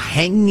whole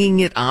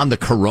hanging it on the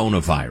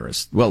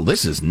coronavirus, well,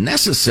 this is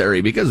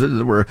necessary because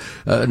we're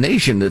a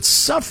nation that's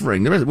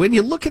suffering. When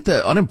you look at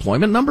the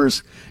unemployment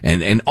numbers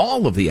and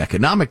all of the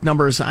economic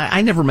numbers,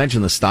 I never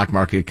mention the stock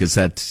market because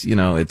that's,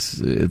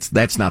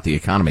 that's not the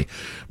economy.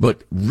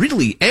 But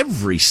really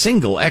every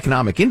single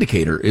economic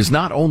indicator is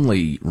not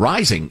only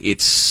rising,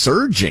 it's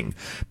surging.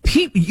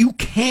 You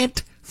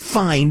can't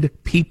find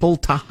people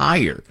to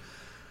hire.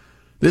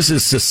 This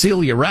is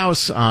Cecilia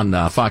Rouse on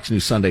Fox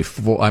News Sunday.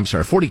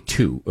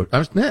 42.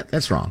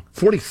 That's wrong.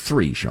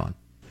 43, Sean.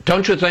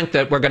 Don't you think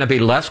that we're going to be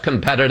less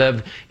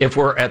competitive if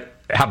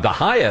have the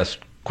highest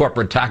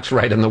corporate tax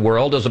rate in the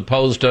world as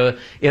opposed to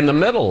in the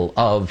middle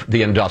of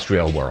the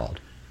industrial world?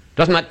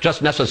 Doesn't that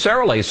just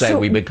necessarily say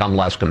we become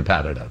less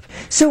competitive?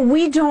 So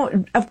we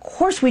don't, of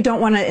course, we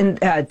don't want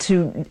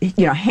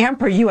to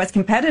hamper U.S.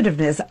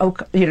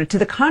 competitiveness. To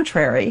the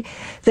contrary,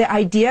 the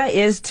idea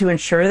is to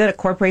ensure that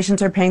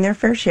corporations are paying their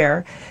fair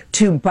share,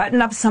 to button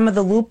up some of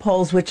the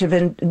loopholes which have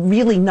meant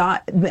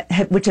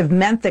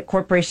that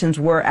corporations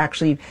were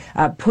actually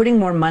putting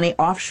more money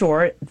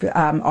offshore,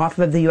 off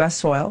of the U.S.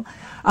 soil.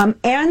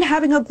 And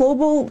having a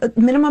global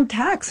minimum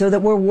tax so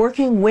that we're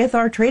working with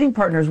our trading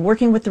partners,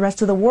 working with the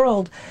rest of the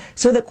world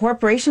so that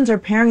corporations are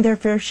paying their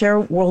fair share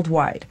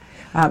worldwide.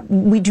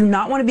 We do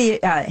not want to be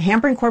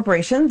hampering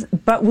corporations,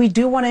 but we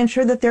do want to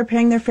ensure that they're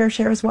paying their fair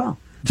share as well.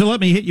 So let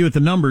me hit you with the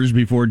numbers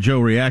before Joe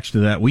reacts to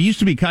that. We used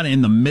to be kind of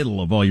in the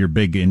middle of all your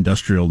big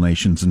industrial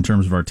nations in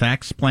terms of our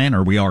tax plan,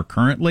 or we are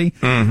currently.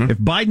 Mm-hmm. If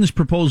Biden's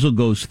proposal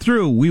goes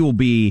through, we will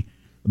be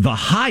the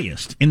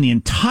highest in the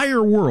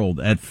entire world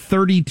at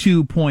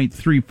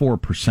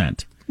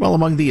 32.34%. Well,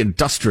 among the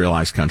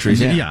industrialized countries,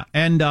 yeah. Yeah,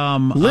 and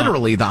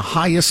literally the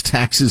highest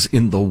taxes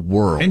in the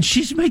world. And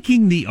she's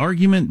making the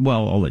argument,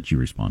 well, I'll let you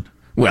respond.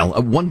 Well,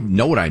 one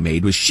note I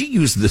made was she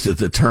used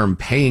the term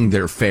paying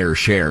their fair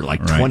share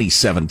like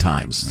 27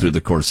 times through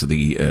the course of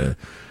the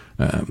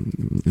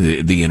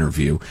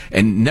interview,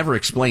 and never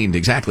explained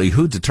exactly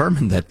who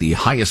determined that the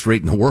highest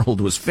rate in the world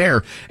was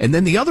fair. And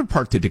then the other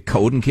part to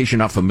decode, in case you're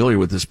not familiar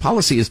with this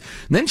policy, is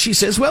then she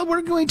says, well,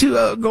 we're going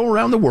to go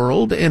around the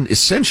world and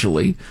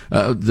essentially,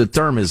 the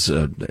term is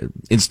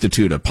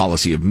institute a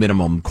policy of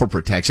minimum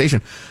corporate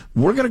taxation.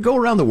 We're going to go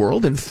around the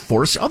world and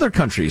force other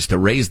countries to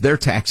raise their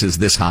taxes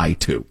this high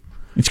too.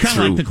 It's kind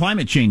of like the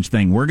climate change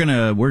thing. We're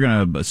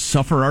gonna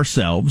suffer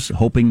ourselves,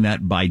 hoping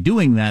that by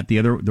doing that, the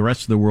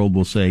rest of the world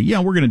will say, "Yeah,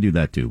 we're gonna do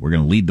that too. We're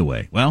gonna lead the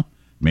way." Well,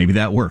 maybe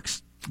that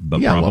works,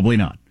 but probably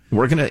not.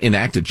 We're going to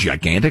enact a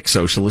gigantic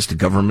socialist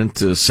government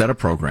set of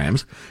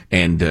programs,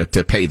 and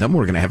to pay them,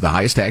 we're going to have the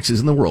highest taxes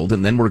in the world,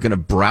 and then we're going to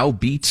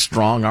browbeat,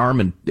 strong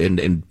arm,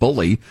 and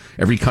bully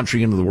every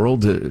country in the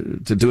world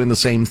to doing the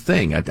same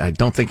thing. I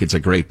don't think it's a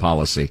great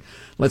policy.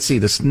 Let's see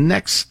this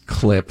next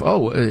clip.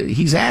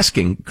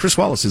 Chris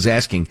Wallace is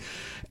asking,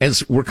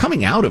 as we're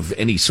coming out of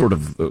any sort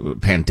of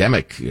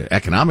pandemic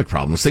economic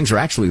problems, things are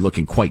actually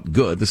looking quite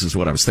good. This is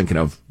what I was thinking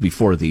of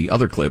before the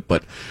other clip.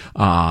 But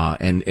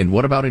and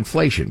what about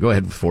inflation? Go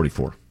ahead with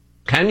 44.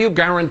 Can you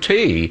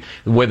guarantee,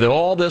 with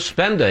all this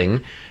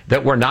spending,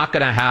 that we're not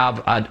going to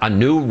have a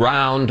new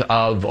round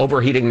of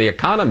overheating the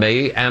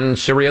economy and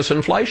serious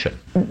inflation?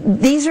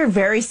 These are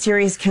very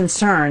serious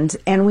concerns,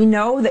 and we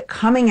know that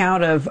coming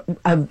out of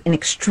an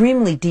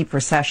extremely deep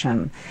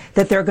recession,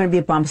 that there are going to be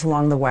bumps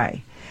along the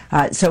way.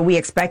 So we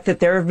expect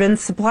that there have been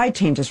supply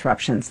chain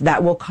disruptions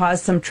that will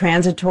cause some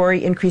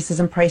transitory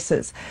increases in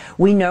prices.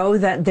 We know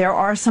that there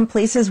are some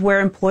places where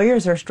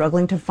employers are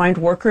struggling to find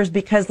workers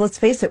because, let's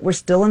face it, we're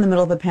still in the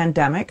middle of a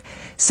pandemic.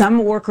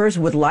 Some workers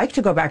would like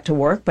to go back to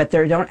work, but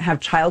they don't have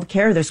child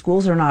care, their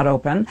schools are not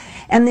open,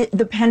 and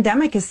the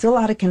pandemic is still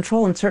out of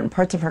control in certain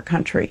parts of our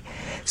country.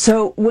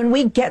 So when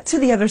we get to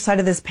the other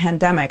side of this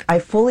pandemic, I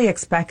fully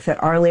expect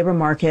that our labor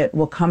market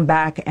will come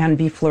back and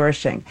be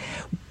flourishing.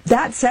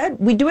 That said,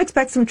 we do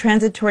expect some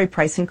transitory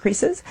price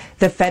increases.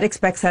 The Fed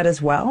expects that as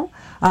well.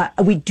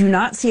 We do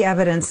not see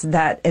evidence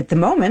that at the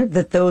moment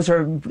that those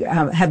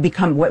have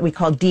become what we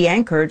call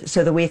de-anchored,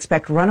 so that we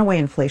expect runaway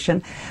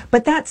inflation.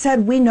 But that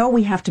said, we know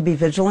we have to be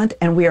vigilant,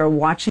 and we are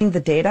watching the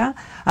data.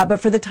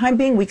 But for the time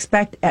being, we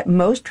expect at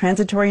most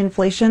transitory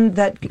inflation.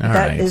 That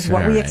is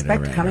what we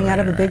expect coming out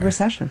of a big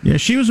recession. Yeah,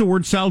 she was a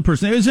word salad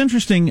person. It was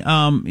interesting.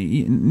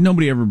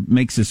 Nobody ever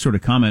makes this sort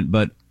of comment,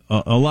 but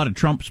a lot of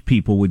Trump's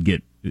people would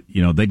get,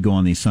 they'd go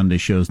on these Sunday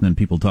shows and then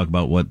people talk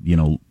about what,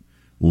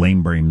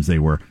 lame brains they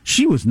were.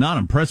 She was not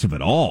impressive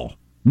at all.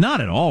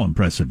 Not at all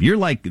impressive. You're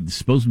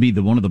supposed to be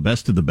one of the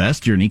best of the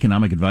best. You're an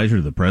economic advisor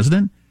to the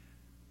president.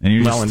 And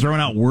you're just throwing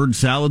out word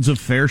salads of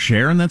fair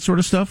share and that sort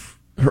of stuff.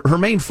 Her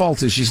main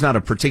fault is she's not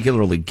a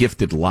particularly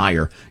gifted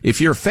liar. If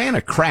you're a fan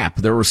of crap,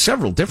 there were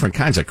several different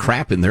kinds of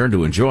crap in there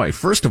to enjoy.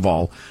 First of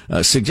all,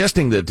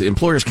 suggesting that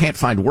employers can't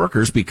find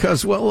workers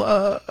because,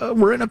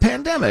 we're in a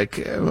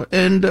pandemic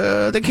and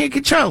they can't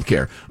get child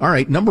care. All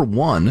right, number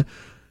one,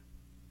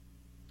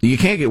 You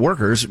can't get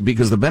workers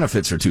because the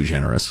benefits are too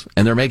generous,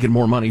 and they're making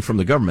more money from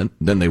the government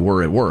than they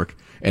were at work.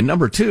 And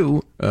number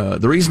two,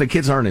 the reason the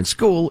kids aren't in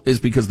school is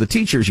because the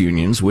teachers'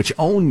 unions, which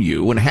own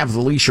you and have the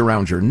leash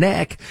around your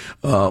neck,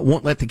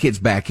 won't let the kids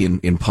back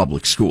in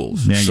public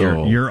schools. Yeah,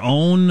 so, your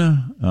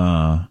own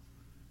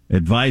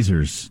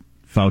advisors,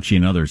 Fauci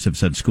and others, have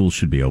said schools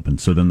should be open.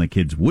 So then the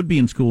kids would be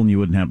in school and you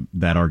wouldn't have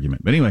that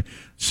argument. But anyway,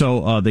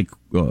 so they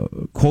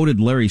quoted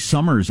Larry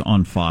Summers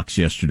on Fox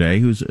yesterday,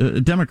 who's a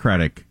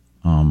Democratic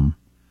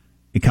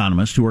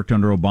economist who worked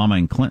under Obama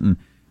and Clinton.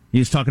 He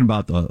was talking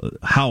about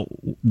how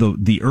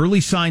the early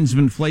signs of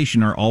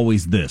inflation are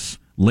always this: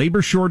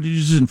 labor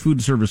shortages in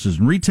food services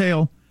and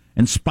retail,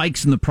 and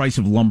spikes in the price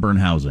of lumber and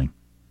housing.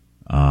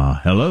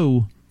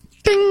 Hello.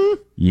 Ding.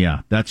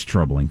 Yeah, that's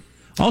troubling.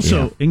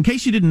 Also, in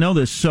case you didn't know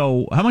this,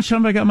 so how much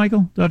time have I got,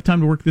 Michael? Do I have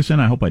time to work this in?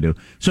 I hope I do.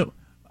 So,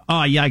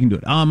 yeah, I can do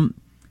it.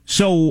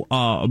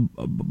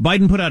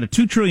 Biden put out a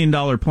 $2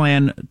 trillion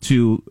plan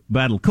to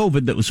battle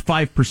COVID that was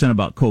 5%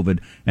 about COVID.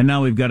 And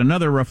now we've got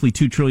another roughly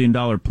 $2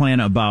 trillion plan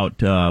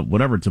about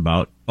whatever it's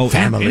about.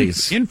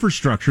 Families.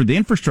 Infrastructure, the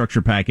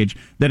infrastructure package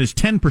that is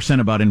 10%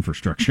 about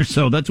infrastructure.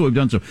 So that's what we've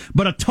done.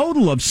 But a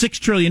total of $6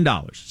 trillion.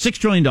 $6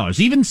 trillion.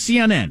 Even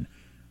CNN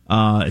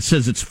it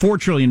says it's $4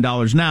 trillion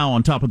now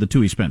on top of the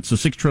two he spent. So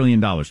 $6 trillion.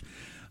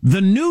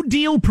 The New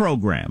Deal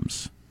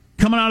programs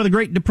coming out of the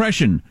Great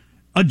Depression,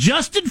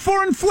 adjusted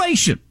for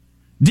inflation,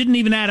 didn't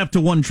even add up to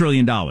 $1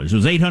 trillion. It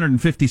was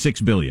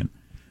 $856 billion.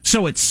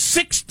 So it's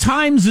 6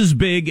 times as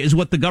big as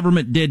what the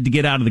government did to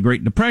get out of the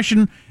Great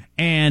Depression,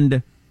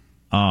 and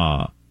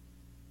 3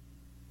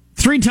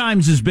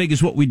 times as big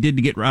as what we did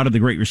to get out of the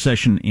Great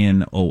Recession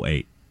in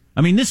 2008.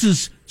 I mean, this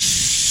is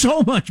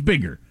so much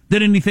bigger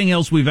than anything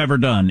else we've ever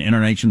done in our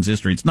nation's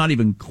history. It's not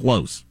even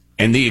close.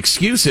 And the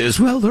excuse is,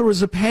 well, there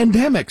was a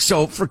pandemic.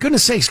 So for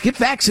goodness sakes, get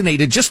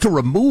vaccinated just to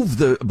remove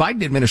the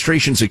Biden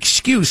administration's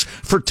excuse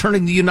for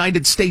turning the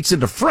United States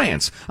into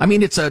France. I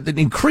mean, it's an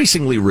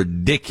increasingly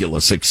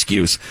ridiculous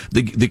excuse.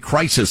 The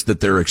crisis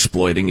that they're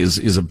exploiting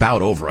is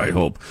about over, I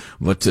hope.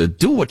 But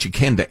do what you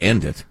can to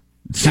end it.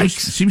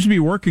 Seems to be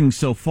working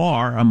so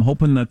far. I'm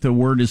hoping that the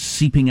word is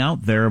seeping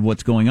out there of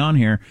what's going on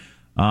here.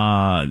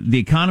 The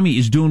economy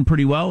is doing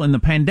pretty well, and the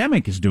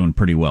pandemic is doing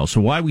pretty well. So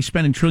why are we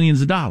spending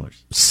trillions of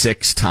dollars?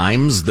 6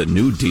 times the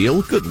New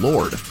Deal? Good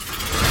Lord.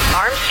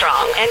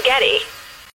 Armstrong and Getty.